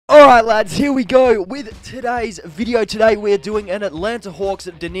Alright lads, here we go with today's video. Today we're doing an Atlanta Hawks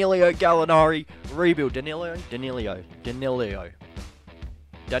Danilo Gallinari rebuild. Danilo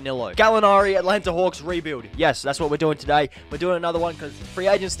Gallinari Atlanta Hawks rebuild. Yes, that's what we're doing today. We're doing another one because free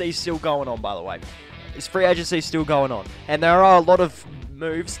agency is still going on, by the way. It's free agency still going on. And there are a lot of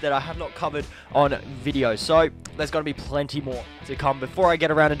moves that I have not covered on video, so there's going to be plenty more to come before I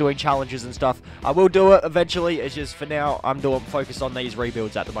get around to doing challenges and stuff. I will do it eventually. It's just for now I'm focused on these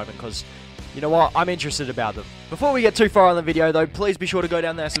rebuilds at the moment because you know what, I'm interested about them. Before we get too far on the video though, please be sure to go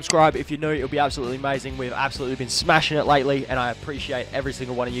down there, subscribe if you're new. It'll be absolutely amazing. We've absolutely been smashing it lately and I appreciate every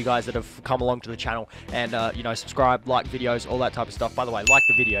single one of you guys that have come along to the channel and you know, subscribe, like videos, all that type of stuff. By the way, like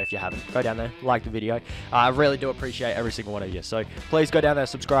the video if you haven't. Go down there, like the video. I really do appreciate every single one of you. So please go down there,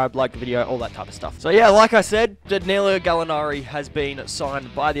 subscribe, like the video, all that type of stuff. So yeah, like I said, Danilo Gallinari has been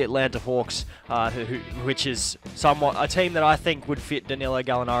signed by the Atlanta Hawks, which is somewhat a team that I think would fit Danilo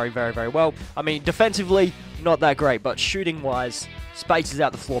Gallinari very, very well. I mean, defensively, not that great, but shooting-wise, spaces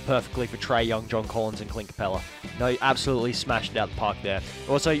out the floor perfectly for Trae Young, John Collins, and Clint Capella. No, absolutely smashed it out the park there.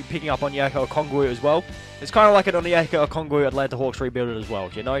 Also, picking up on Onyeka Okongwu as well. It's kind of like an Onyeka Okongwu Atlanta Hawks rebuild as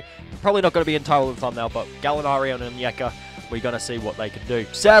well, you know? Probably not going to be in title and thumbnail, but Gallinari and Onyeka, we're going to see what they can do.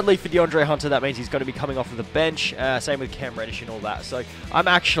 Sadly for DeAndre Hunter, that means he's going to be coming off of the bench. Same with Cam Reddish and all that. So I'm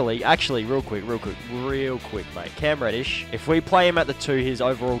actually, real quick, mate. Cam Reddish, if we play him at the 2, his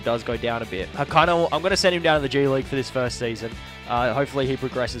overall does go down a bit. I'm going to send him down to the G League for this first season. Hopefully he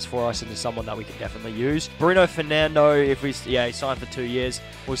progresses for us into someone that we can definitely use. Bruno Fernando, if we, he signed for 2 years,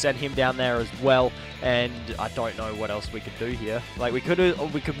 we'll send him down there as well. And I don't know what else we could do here. Like we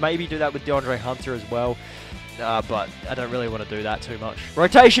could maybe do that with DeAndre Hunter as well. But I don't really want to do that too much.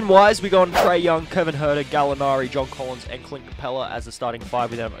 Rotation-wise, we go on Trae Young, Kevin Huerter, Gallinari, John Collins, and Clint Capella as the starting 5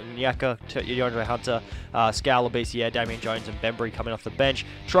 with them. Onyeka, DeAndre Hunter, Scala, BCA, Damian Jones, and Bembry coming off the bench.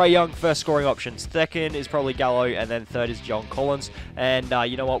 Trae Young, first scoring options. Second is probably Gallo, and then third is John Collins. And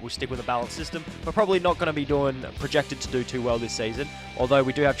you know what? We'll stick with a balanced system. We're probably not going to be projected to do too well this season. Although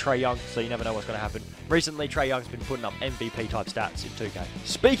we do have Trae Young, so you never know what's going to happen. Recently, Trae Young's been putting up MVP-type stats in 2K.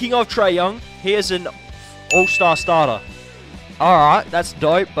 Speaking of Trae Young, here's an All-Star starter. Alright, that's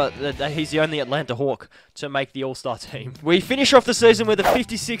dope, but he's the only Atlanta Hawk to make the All-Star team. We finish off the season with a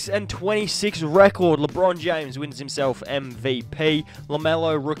 56-26 record. LeBron James wins himself MVP.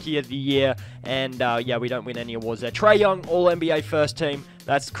 LaMelo, Rookie of the Year. And, yeah, we don't win any awards there. Trae Young, All-NBA first team.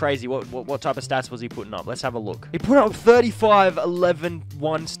 That's crazy. What type of stats was he putting up? Let's have a look. He put up 35, 11,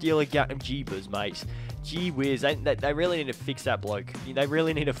 1 steal jeepers, mate. Gee whiz, they really need to fix that bloke. They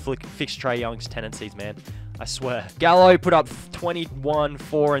really need to fix Trae Young's tendencies, man. I swear. Gallo put up 21,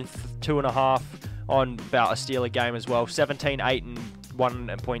 4, and 2.5 on about a steal a game as well. 17, 8, and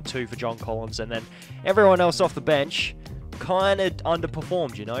 1.2 for John Collins. And then everyone else off the bench kind of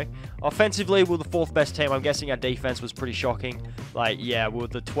underperformed, you know. Offensively, we're the 4th best team. I'm guessing our defense was pretty shocking. Like, yeah, we're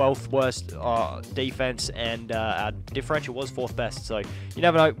the 12th worst defense, and our differential was 4th best. So, you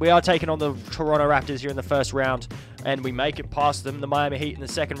never know. We are taking on the Toronto Raptors here in the first round, and we make it past them, the Miami Heat, in the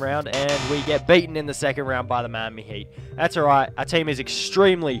second round, and we get beaten in the second round by the Miami Heat. That's all right. Our team is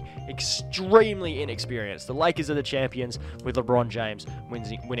extremely inexperienced. The Lakers are the champions with LeBron James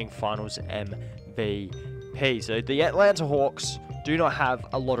winning Finals MVP. So the Atlanta Hawks do not have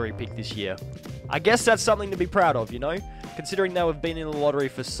a lottery pick this year. I guess that's something to be proud of, you know? Considering they have been in the lottery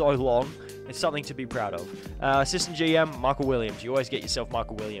for so long, it's something to be proud of. Assistant GM, Michael Williams. You always get yourself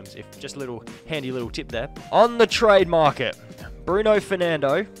Michael Williams. Just a handy little tip there. On the trade market, Bruno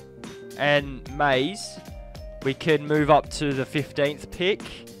Fernando and Mays, we could move up to the 15th pick.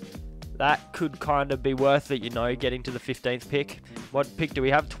 That could kind of be worth it, you know, getting to the 15th pick. What pick do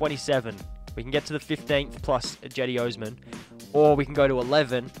we have? 27. We can get to the 15th plus Jetty Osman. Or we can go to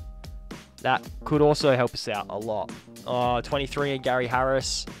 11. That could also help us out a lot. 23 and Gary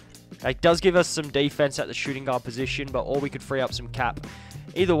Harris. It does give us some defense at the shooting guard position, or we could free up some cap.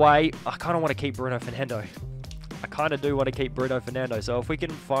 Either way, I kind of want to keep Bruno Fernando. I kind of do want to keep Bruno Fernando. So if we can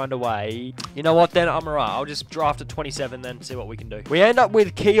find a way, you know what, then I'm alright. I'll just draft at 27 then, see what we can do. We end up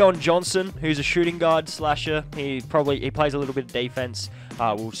with Keon Johnson, who's a shooting guard slasher. He plays a little bit of defense.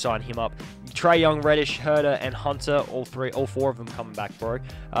 We'll sign him up. Trae Young, Reddish, Huerter, and Hunter, all 4 of them coming back, bro.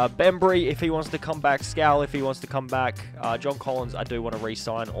 Bembry, if he wants to come back. Scal, if he wants to come back. John Collins, I do want to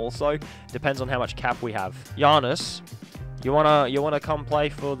re-sign also. Depends on how much cap we have. Giannis, you wanna come play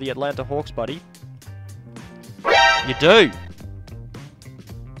for the Atlanta Hawks, buddy? You do.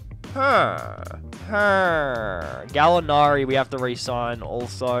 Gallinari, we have to re-sign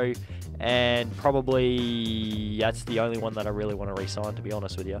also. And probably that's the only one that I really want to re-sign, to be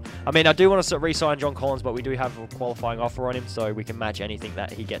honest with you. I mean, I do want to re-sign John Collins, but we do have a qualifying offer on him, so we can match anything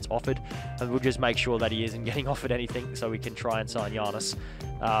that he gets offered. And we'll just make sure that he isn't getting offered anything, so we can try and sign Giannis.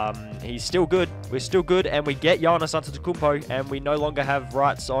 He's still good. We're still good, and we get Giannis Antetokounmpo, and we no longer have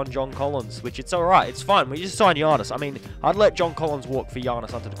rights on John Collins, which it's all right. It's fine. We just signed Giannis. I mean, I'd let John Collins walk for Giannis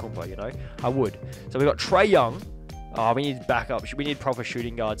Antetokounmpo, you know? I would. So we got Trae Young. Oh, we need backup. We need proper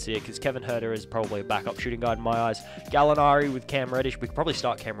shooting guards here, because Kevin Huerter is probably a backup shooting guard in my eyes. Gallinari with Cam Reddish. We could probably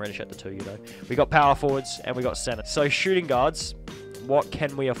start Cam Reddish at the 2, you know. We got power forwards, and we got center. So shooting guards, what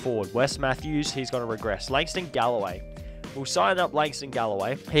can we afford? Wes Matthews, he's going to regress. Langston Galloway. We'll sign up Langston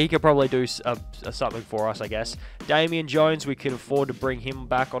Galloway. He could probably do something for us, I guess. Damian Jones, we could afford to bring him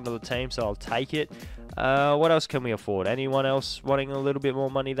back onto the team, so I'll take it. What else can we afford? Anyone else wanting a little bit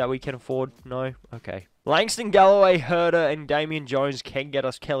more money that we can afford? No? Okay. Langston Galloway, Huerter, and Damian Jones can get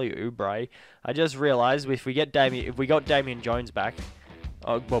us Kelly Oubre. I just realized if we got Damian Jones back,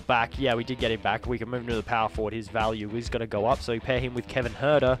 yeah, we did get him back. We can move him to the power forward. His value is going to go up. So we pair him with Kevin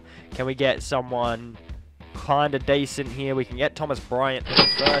Huerter. Can we get someone kind of decent here? We can get Thomas Bryant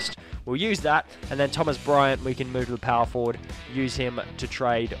first. We'll use that. And then Thomas Bryant, we can move to the power forward. Use him to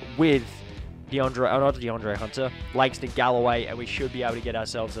trade with not DeAndre Hunter, Langston Galloway, and we should be able to get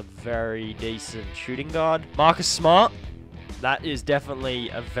ourselves a very decent shooting guard. Marcus Smart, that is definitely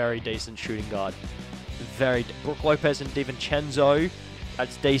a very decent shooting guard. Brook Lopez and DiVincenzo,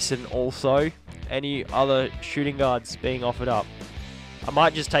 that's decent also. Any other shooting guards being offered up? I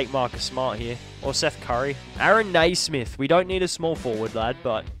might just take Marcus Smart here. Or Seth Curry. Aaron Naismith. We don't need a small forward, lad,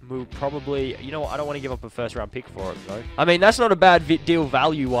 but we'll probably... You know what? I don't want to give up a first-round pick for it, though. I mean, that's not a bad deal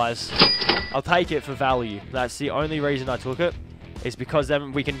value-wise. I'll take it for value. That's the only reason I took it. Is because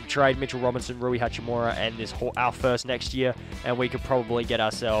then we can trade Mitchell Robinson, Rui Hachimura, and our first next year. And we could probably get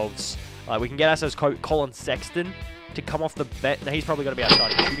ourselves... Colin Sexton to come off the bench. Now, he's probably going to be our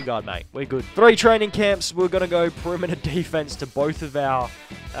starting shooting guard, mate. We're good. 3 training camps. We're going to go perimeter defense to both of our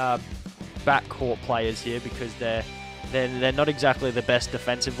backcourt players here because they're not exactly the best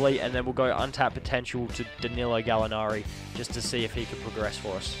defensively. And then we'll go untapped potential to Danilo Gallinari just to see if he can progress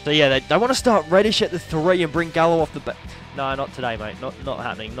for us. So, yeah, they want to start Reddish at the 3 and bring Gallo off the bench. No, not today, mate. Not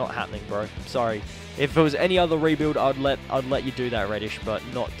happening. Not happening, bro. Sorry. If it was any other rebuild, I'd let you do that, Reddish, but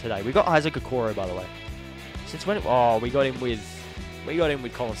not today. We got Isaac Okoro, by the way. Since when? Oh, we got him with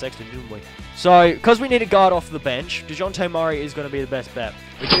Colin Sexton, didn't we? So, because we need a guard off the bench, DeJounte Murray is going to be the best bet.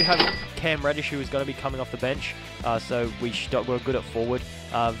 We do have Cam Reddish, who is going to be coming off the bench, so we're good at forward.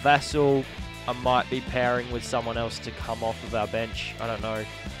 Vassell, I might be pairing with someone else to come off of our bench. I don't know.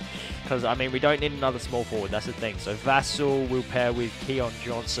 Because, I mean, we don't need another small forward. That's the thing. So, Vassell will pair with Keon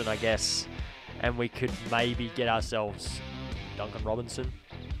Johnson, I guess. And we could maybe get ourselves Duncan Robinson.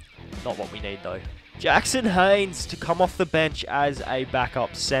 Not what we need, though. Jackson Haynes to come off the bench as a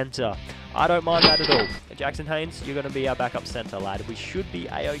backup center. I don't mind that at all. Jackson Haynes, you're going to be our backup center, lad. We should be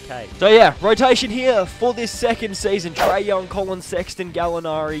A-okay. So, yeah, rotation here for this second season. Trae Young, Colin Sexton,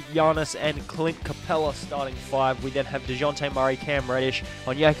 Gallinari, Giannis, and Clint Capella starting 5. We then have DeJounte Murray, Cam Reddish,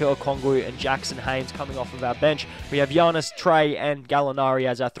 Onyeka Okongwu, and Jackson Haynes coming off of our bench. We have Giannis, Trae, and Gallinari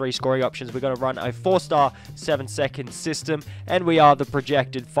as our 3 scoring options. We're going to run a 4-star, 7-second system, and we are the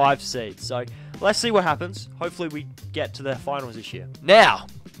projected 5 seed. So, let's see what happens. Hopefully, we get to the finals this year. Now,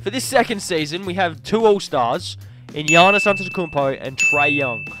 for this second season, we have 2 All-Stars in Giannis Antetokounmpo and Trae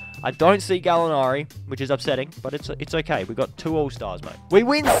Young. I don't see Gallinari, which is upsetting, but it's okay. We got 2 All-Stars, mate. We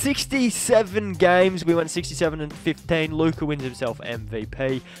win 67 games. We went 67-15. Luka wins himself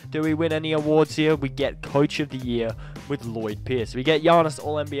MVP. Do we win any awards here? We get Coach of the Year with Lloyd Pierce. We get Giannis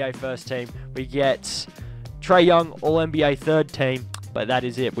All-NBA first team. We get Trae Young All-NBA third team. But that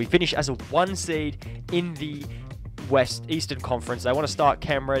is it. We finish as a 1 seed in the Eastern Conference. They want to start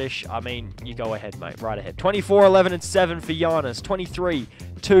Cam Reddish. I mean, you go ahead, mate. Right ahead. 24, 11, and 7 for Giannis. 23,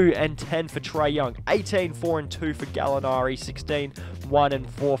 2, and 10 for Trae Young. 18, 4, and 2 for Gallinari. 16, 1, and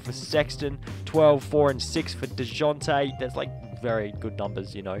 4 for Sexton. 12, 4, and 6 for DeJounte. That's like very good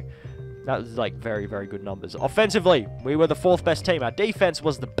numbers, you know. That was like very, very good numbers. Offensively, we were the 4th best team. Our defense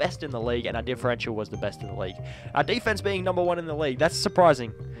was the best in the league, and our differential was the best in the league. Our defense being number 1 in the league, that's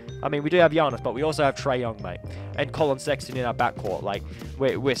surprising. I mean, we do have Giannis, but we also have Trae Young, mate. And Colin Sexton in our backcourt. Like,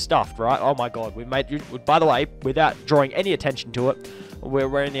 we're stuffed, right? Oh, my God. We made... By the way, without drawing any attention to it,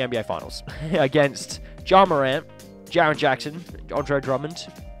 we're in the NBA Finals. Against Ja Morant, Jaren Jackson, Andre Drummond.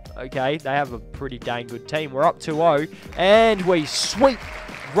 Okay, they have a pretty dang good team. We're up 2-0, and we sweep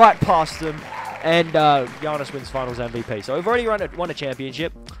right past them, and Giannis wins Finals MVP. So we've already won a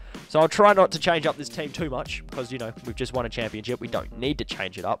championship. So I'll try not to change up this team too much because, you know, we've just won a championship. We don't need to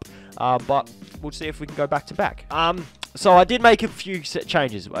change it up. But we'll see if we can go back to back. So I did make a few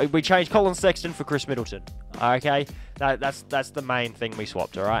changes. We changed Colin Sexton for Chris Middleton. Okay, that's the main thing we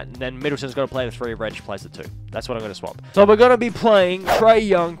swapped, alright? And then Middleton's got to play the 3, Reg plays the 2. That's what I'm going to swap. So we're going to be playing Trae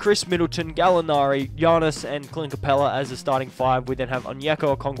Young, Chris Middleton, Gallinari, Giannis, and Clint Capella as the starting 5. We then have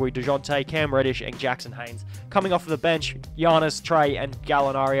Onyeka Okongwu, DeJounte, Cam Reddish, and Jackson Haynes. Coming off of the bench, Giannis, Trae, and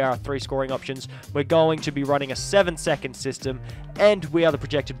Gallinari are our 3 scoring options. We're going to be running a 7-second system, and we are the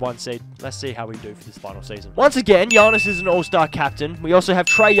projected 1 seed. Let's see how we do for this final season. Once again, Giannis is an all-star captain. We also have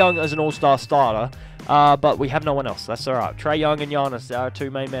Trae Young as an all-star starter. But we have no one else. That's alright. Trae Young and Giannis are our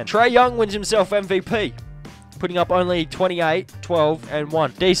 2 main men. Trae Young wins himself MVP, putting up only 28, 12, and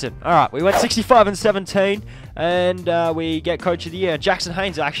 1. Decent. Alright, we went 65 and 17, and we get Coach of the Year. Jackson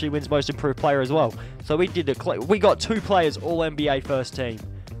Haynes actually wins Most Improved Player as well. So we got 2 players all NBA first team.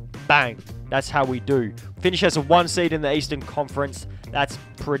 Bang. That's how we do. Finish as a 1 seed in the Eastern Conference. That's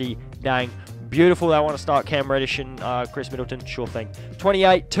pretty dang beautiful. I want to start Cam Reddish and Chris Middleton. Sure thing.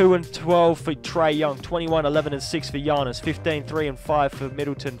 28, 2 and 12 for Trae Young. 21, 11 and 6 for Giannis. 15, 3 and 5 for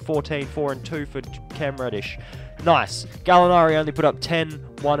Middleton. 14, 4 and 2 for Cam Reddish. Nice. Gallinari only put up 10,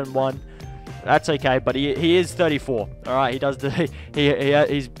 1 and 1. That's okay, but he is 34. All right, he does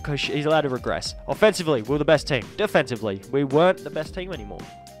he's allowed to regress. Offensively, we're the best team. Defensively, we weren't the best team anymore.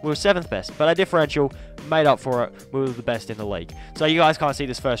 We were 7th best, but our differential made up for it. We were the best in the league. So you guys can't see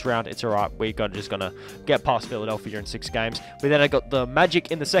this first round. It's all right. We're just going to get past Philadelphia in 6 games. We then got the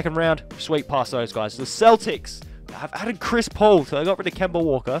Magic in the 2nd round. Sweep past those guys. The Celtics have added Chris Paul, so they got rid of Kemba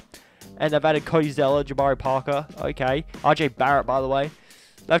Walker. And they've added Cody Zeller, Jabari Parker. Okay. RJ Barrett, by the way.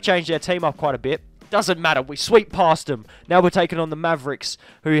 They've changed their team up quite a bit. Doesn't matter. We sweep past them. Now we're taking on the Mavericks,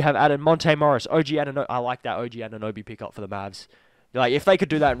 who have added Monte Morris, OG Anunoby. I like that OG Anunoby pickup for the Mavs. Like, if they could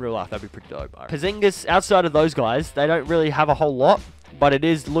do that in real life, that'd be pretty dope. Porzingis, outside of those guys, they don't really have a whole lot, but it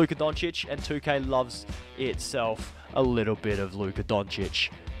is Luka Doncic, and 2K loves itself a little bit of Luka Doncic.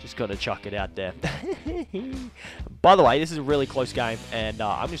 Just gotta chuck it out there. By the way, this is a really close game, and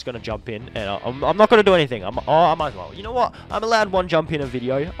I'm just gonna jump in, and I'm not gonna do anything. I might as well. You know what? I'm allowed 1 jump in a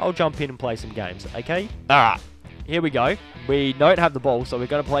video. I'll jump in and play some games, okay? Alright, here we go. We don't have the ball, so we're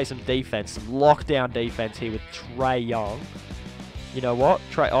gonna play some defense, some lockdown defense here with Trae Young. You know what?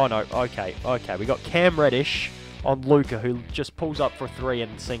 Oh, no. Okay. Okay. We got Cam Reddish on Luka, who just pulls up for a 3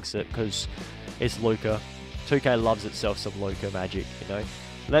 and sinks it because it's Luka. 2K loves itself some Luka magic, you know.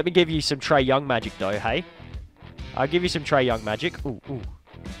 Let me give you some Trae Young magic, though, hey? I'll give you some Trae Young magic. Ooh, ooh.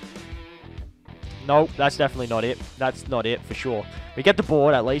 Nope, that's definitely not it. That's not it, for sure. We get the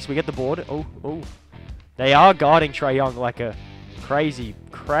board, at least. We get the board. Ooh, ooh. They are guarding Trae Young like a crazy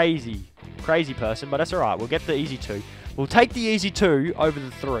person, but that's alright. We'll get the easy 2. We'll take the easy 2 over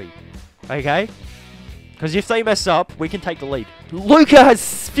the 3. Okay? Because if they mess up, we can take the lead. Luka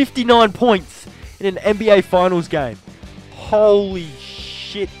has 59 points in an NBA Finals game. Holy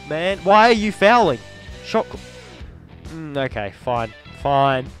shit, man. Why are you fouling? Shot. Okay, fine.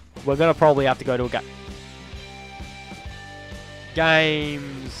 Fine. We're going to probably have to go to a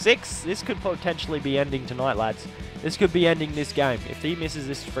game 6. This could potentially be ending tonight, lads. This could be ending this game. If he misses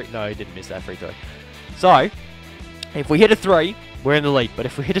this free... No, he didn't miss that free throw. So... if we hit a 3, we're in the lead. But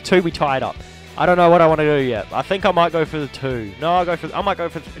if we hit a 2, we tie it up. I don't know what I want to do yet. I think I might go for the 2. No, I might go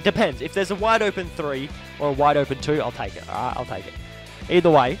for... it depends. If there's a wide open 3 or a wide open 2, I'll take it. Alright, I'll take it. Either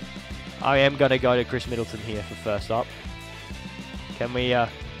way, I am going to go to Chris Middleton here for first up. Can we...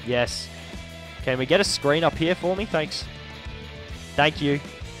 yes. Can we get a screen up here for me? Thanks. Thank you.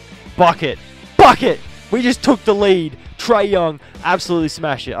 Bucket. Bucket! We just took the lead. Trae Young absolutely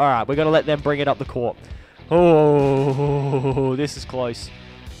smashed it. Alright, we're going to let them bring it up the court. Oh, this is close.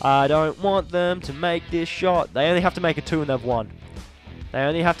 I don't want them to make this shot. They only have to make a 2 and they've won. They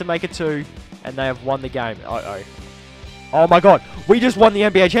only have to make a 2 and they have won the game. Uh-oh. Oh my god. We just won the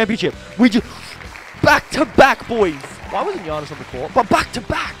NBA championship. We just... back-to-back, boys. Why wasn't Giannis on the court? But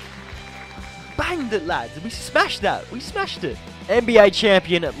back-to-back. Banged it, lads. We smashed that. We smashed it. NBA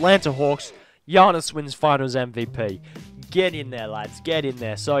champion Atlanta Hawks. Giannis wins Finals MVP. Get in there, lads. Get in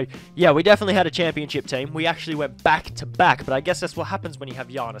there. So, yeah, we definitely had a championship team. We actually went back-to-back, but I guess that's what happens when you have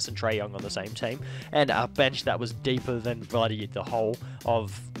Giannis and Trae Young on the same team. And a bench that was deeper than bloody the hole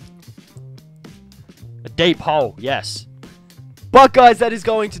of... a deep hole, yes. But, guys, that is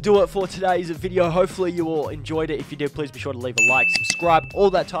going to do it for today's video. Hopefully, you all enjoyed it. If you did, please be sure to leave a like, subscribe, all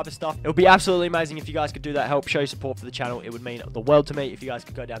that type of stuff. It would be absolutely amazing if you guys could do that. Help show your support for the channel. It would mean the world to me if you guys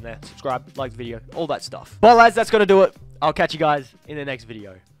could go down there, subscribe, like the video, all that stuff. But, lads, that's going to do it. I'll catch you guys in the next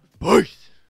video. Peace!